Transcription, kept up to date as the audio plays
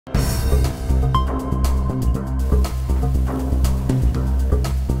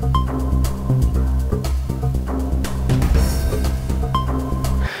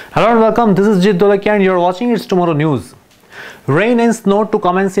Hello and welcome, this is Jit Dolakia and you are watching It's Tomorrow News. Rain and snow to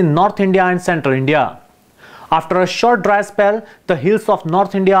commence in North India and Central India. After a short dry spell, the hills of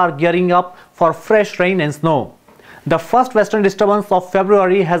North India are gearing up for fresh rain and snow. The first Western Disturbance of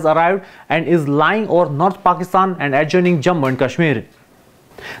February has arrived and is lying over North Pakistan and adjoining Jammu and Kashmir.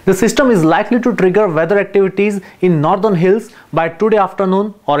 The system is likely to trigger weather activities in northern hills by today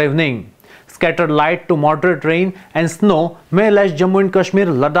afternoon or evening. Scattered light to moderate rain and snow may lash Jammu and Kashmir,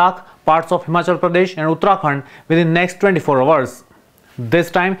 Ladakh, parts of Himachal Pradesh and Uttarakhand within next 24 hours.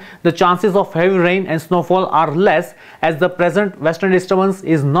 This time, the chances of heavy rain and snowfall are less as the present Western disturbance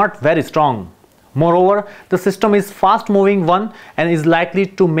is not very strong. Moreover, the system is fast-moving one and is likely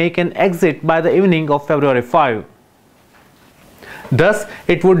to make an exit by the evening of February 5. Thus,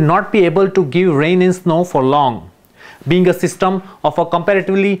 it would not be able to give rain and snow for long. Being a system of a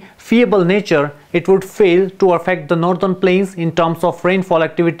comparatively feeble nature, it would fail to affect the northern plains in terms of rainfall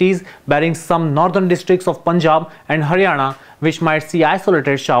activities, barring some northern districts of Punjab and Haryana, which might see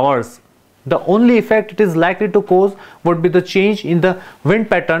isolated showers. The only effect it is likely to cause would be the change in the wind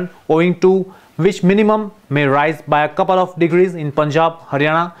pattern, owing to which minimum may rise by a couple of degrees in Punjab,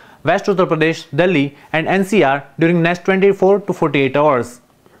 Haryana, West Uttar Pradesh, Delhi and NCR during next 24 to 48 hours.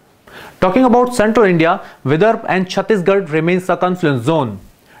 Talking about Central India, Vidarbha and Chhattisgarh remains a confluence zone.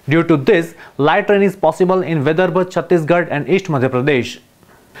 Due to this, light rain is possible in Vidarbha, Chhattisgarh and East Madhya Pradesh.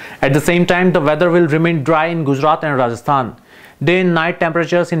 At the same time, the weather will remain dry in Gujarat and Rajasthan. Day and night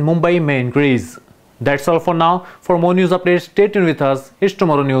temperatures in Mumbai may increase. That's all for now. For more news updates, stay tuned with us. It's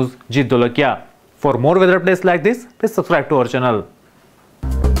Tomorrow News, Jit Dolakia. For more weather updates like this, please subscribe to our channel.